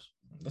make those.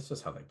 That's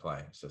just how they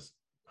play. It's just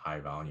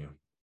high volume.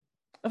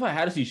 If I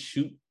had to see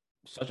shoot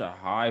such a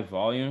high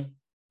volume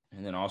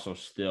and then also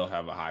still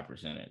have a high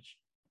percentage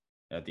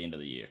at the end of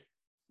the year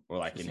or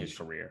like in his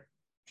career.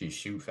 If you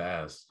shoot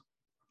fast,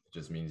 it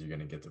just means you're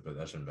going to get the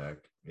possession back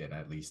in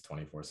at least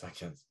 24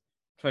 seconds.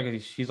 It's like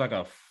he's like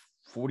a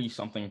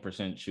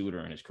 40-something%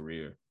 shooter in his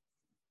career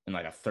and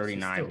like a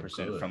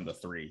 39% from the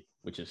 3,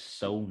 which is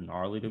so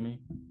gnarly to me.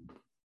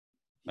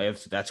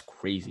 Like that's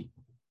crazy.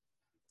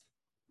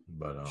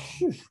 But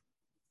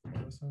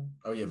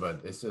Oh yeah,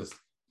 but it's just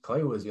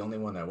Clay was the only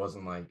one that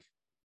wasn't like,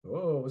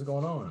 whoa, what's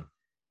going on?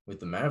 With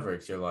the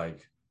Mavericks, you're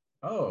like,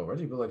 oh,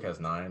 Reggie Bullock has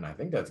 9. I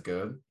think that's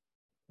good.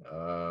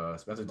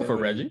 Spencer For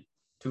Dinwiddie, Reggie,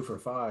 2 for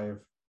 5.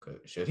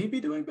 Should he be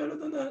doing better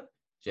than that?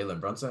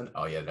 Jalen Brunson,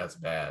 oh yeah, that's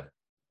bad.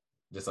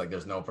 Just like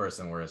there's no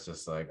person where it's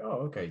just like,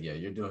 oh, okay, yeah,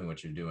 you're doing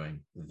what you're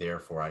doing,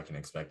 therefore I can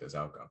expect this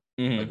outcome.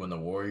 Like when the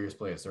Warriors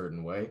play a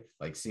certain way,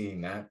 like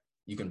seeing that,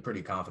 you can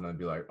pretty confidently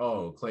be like,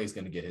 oh, Clay's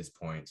going to get his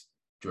points.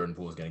 Jordan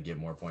Poole's going to get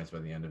more points by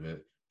the end of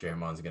it.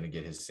 Draymond's going to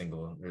get his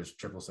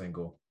triple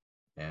single,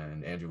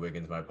 and Andrew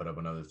Wiggins might put up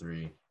another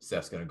 3.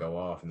 Steph's going to go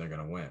off, and they're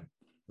going to win.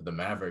 With the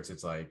Mavericks,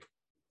 it's like,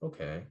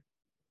 okay,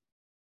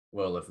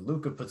 well, if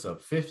Luka puts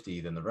up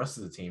 50, then the rest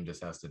of the team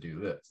just has to do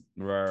this.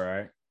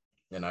 Right.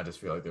 And I just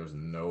feel like there's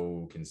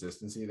no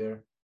consistency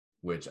there,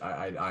 which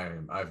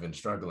I've been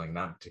struggling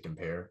not to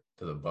compare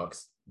to the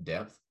Bucks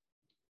depth,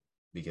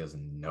 because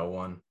no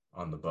one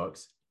on the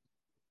Bucks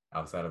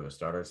outside of their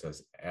starters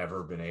has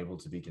ever been able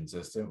to be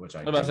consistent. Which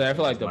I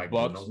feel like the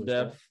Bucks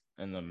depth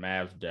and the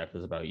Mavs depth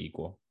is about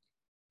equal.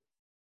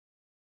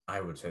 I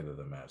would say that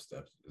the Mavs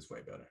depth is way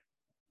better.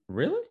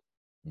 Really?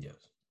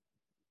 Yes.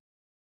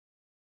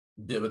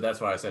 Yeah, but that's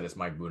why I said it's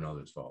Mike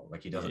Budenholzer's fault.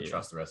 Like, he doesn't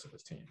trust the rest of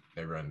his team.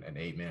 They run an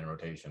 8-man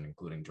rotation,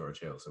 including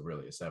George Hill, so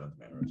really a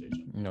 7th-man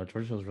rotation. No,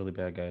 George Hill's really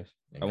bad, guys.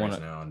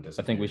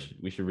 I think we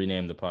should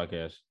rename the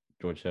podcast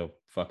George Hill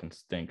fucking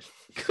stinks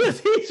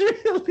because he's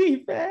really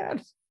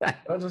bad.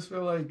 I just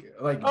feel like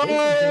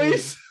oh shit,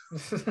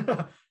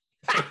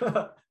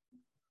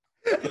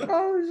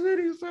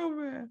 he's so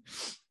bad.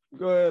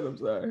 Go ahead, I'm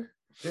sorry.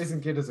 Jason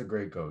Kidd is a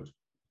great coach.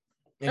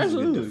 And he's a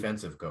good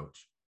defensive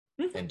coach.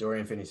 And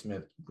Dorian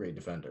Finney-Smith, great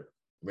defender.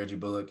 Reggie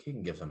Bullock, he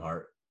can give some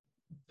heart.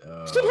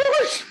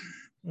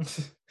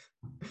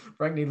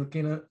 Frank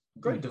Ntilikina,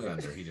 great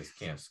defender. He just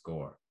can't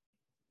score.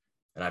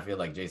 And I feel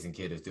like Jason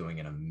Kidd is doing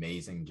an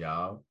amazing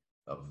job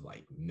of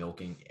like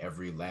milking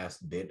every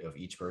last bit of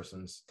each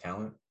person's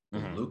talent.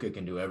 Luka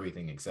can do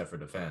everything except for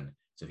defend.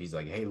 So he's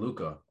like, hey,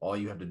 Luka, all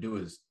you have to do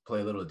is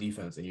play a little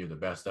defense and you're the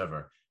best ever.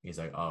 And he's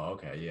like, oh,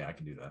 okay, yeah, I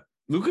can do that.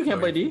 Luka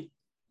can't play D?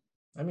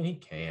 I mean, he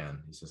can.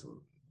 He's just,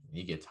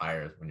 you get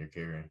tired when you're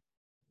carrying.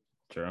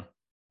 True.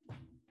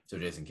 So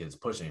Jason Kidd's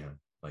pushing him.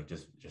 Like,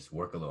 just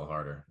work a little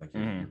harder. Like,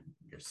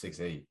 you're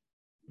 6'8".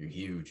 You're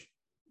huge.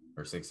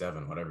 Or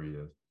 6'7", whatever he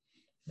is.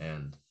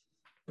 And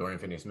Dorian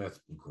Finney-Smith,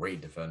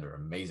 great defender,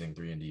 amazing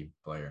 3-and-D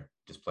player.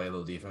 Just play a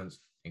little defense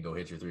and go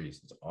hit your threes.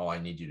 That's all I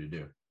need you to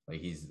do.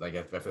 Like, he's like,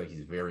 I feel like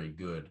he's very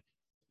good.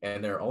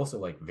 And they're also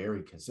like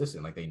very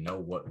consistent. Like, they know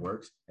what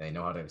works and they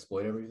know how to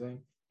exploit everything.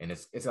 And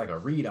it's like a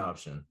read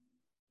option.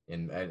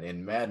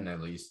 In Madden,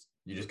 at least,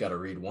 you just got to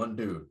read one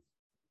dude.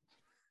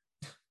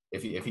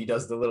 If he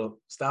does the little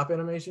stop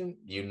animation,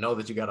 you know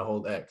that you got to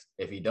hold X.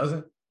 If he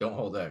doesn't, don't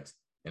hold X.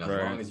 And as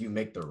long as you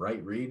make the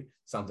right read,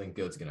 something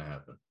good's going to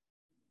happen.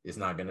 It's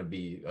not going to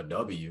be a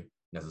W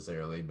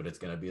necessarily, but it's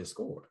going to be a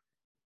score.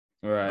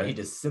 Right. But he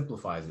just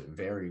simplifies it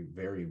very,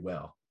 very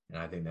well.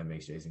 And I think that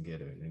makes Jason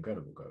Kidd an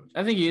incredible coach.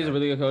 I think he is a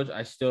really good coach.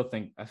 I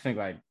think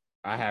like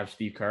I have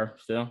Steve Kerr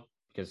still,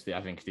 because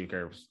I think Steve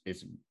Kerr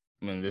is,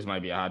 I mean, this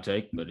might be a hot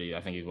take, but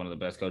I think he's one of the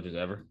best coaches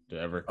ever to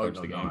ever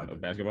coach the game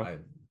of basketball. I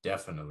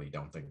definitely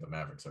don't think the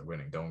Mavericks are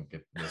winning. Don't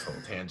get this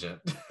whole tangent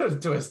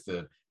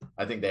twisted.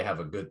 I think they have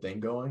a good thing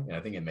going, and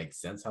I think it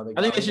makes sense how they.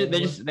 I think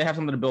they have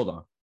something to build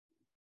on.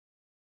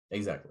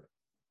 Exactly,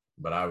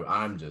 but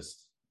I'm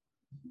just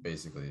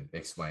basically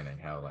explaining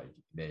how like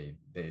they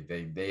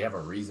have a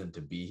reason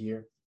to be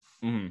here.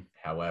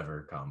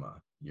 However,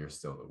 you're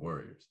still the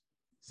Warriors.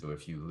 So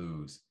if you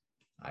lose,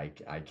 I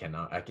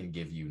can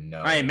give you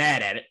no. I ain't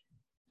mad at it.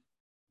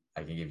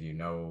 I can give you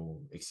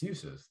no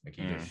excuses. Like,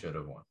 you just should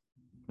have won.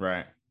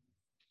 Right.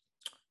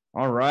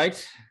 All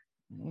right.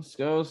 Let's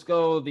go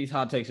with these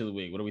hot takes of the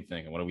week. What are we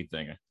thinking?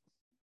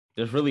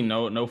 There's really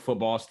no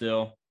football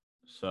still.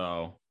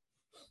 So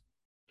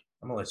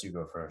I'm gonna let you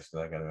go first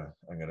because I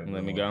gotta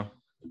let me go.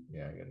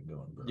 Yeah, I gotta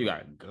go. You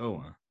gotta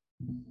go.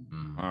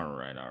 All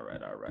right.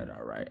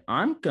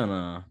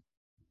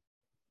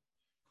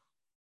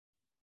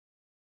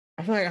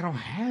 I feel like I don't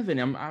have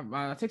any.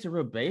 My takes are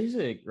real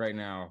basic right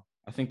now.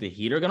 I think the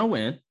Heat are gonna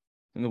win,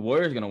 and the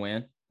Warriors are gonna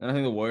win, and I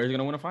think the Warriors are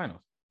gonna win the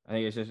finals. I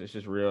think it's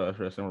just real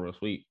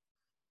sweet.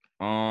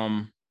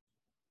 Like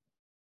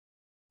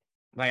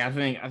I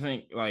think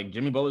like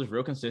Jimmy Butler's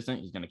real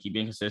consistent. He's gonna keep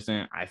being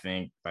consistent. I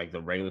think like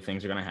the regular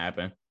things are gonna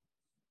happen.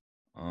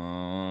 So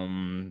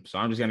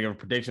I'm just gonna give a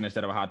prediction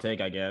instead of a hot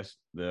take, I guess.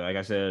 Like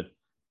I said,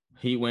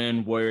 Heat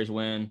win, Warriors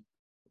win,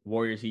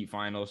 Warriors Heat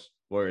finals,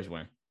 Warriors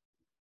win.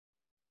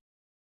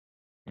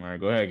 All right,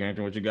 go ahead,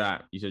 Carrington. What you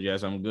got? You said you had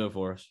something good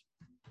for us.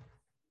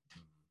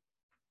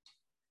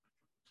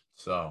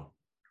 So,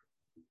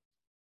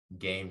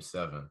 Game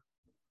 7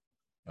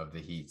 of the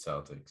Heat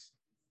Celtics.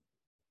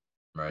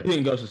 Right? You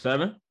didn't go to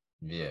 7?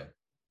 Yeah.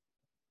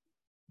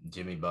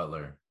 Jimmy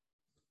Butler,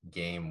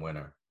 game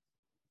winner.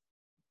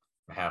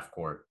 Half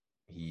court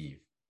heave.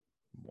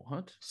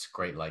 What?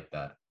 Straight like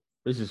that.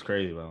 This is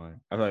crazy, by the way.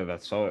 I feel like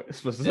that's so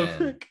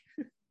specific.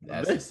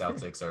 As the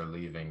Celtics are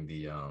leaving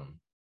the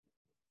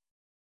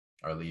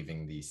are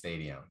leaving the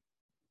stadium.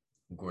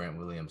 Grant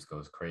Williams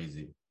goes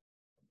crazy,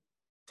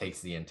 takes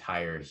the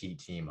entire Heat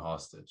team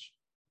hostage.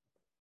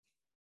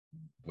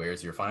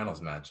 Where's your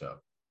finals matchup?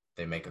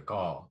 They make a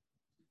call.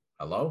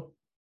 Hello?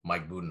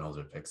 Mike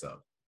Budenholzer picks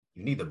up.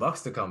 You need the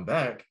Bucks to come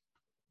back.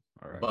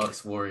 All right.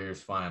 Bucks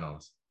Warriors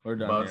finals. We're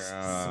done. Bucks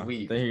here.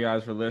 sweep. Thank you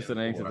guys for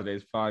listening to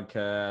today's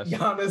podcast.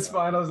 Giannis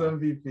finals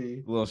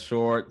MVP. A little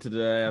short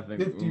today. I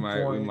think we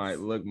might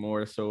look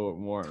more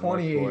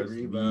 28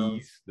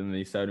 rebounds than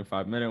the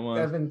 75-minute one.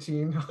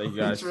 17. Thank you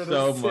guys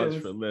so much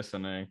for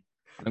listening.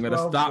 I'm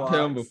gonna stop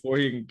him before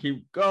he can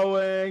keep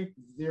going.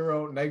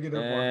 0 negative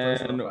 1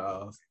 personal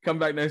fouls. Come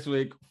back next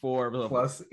week for plus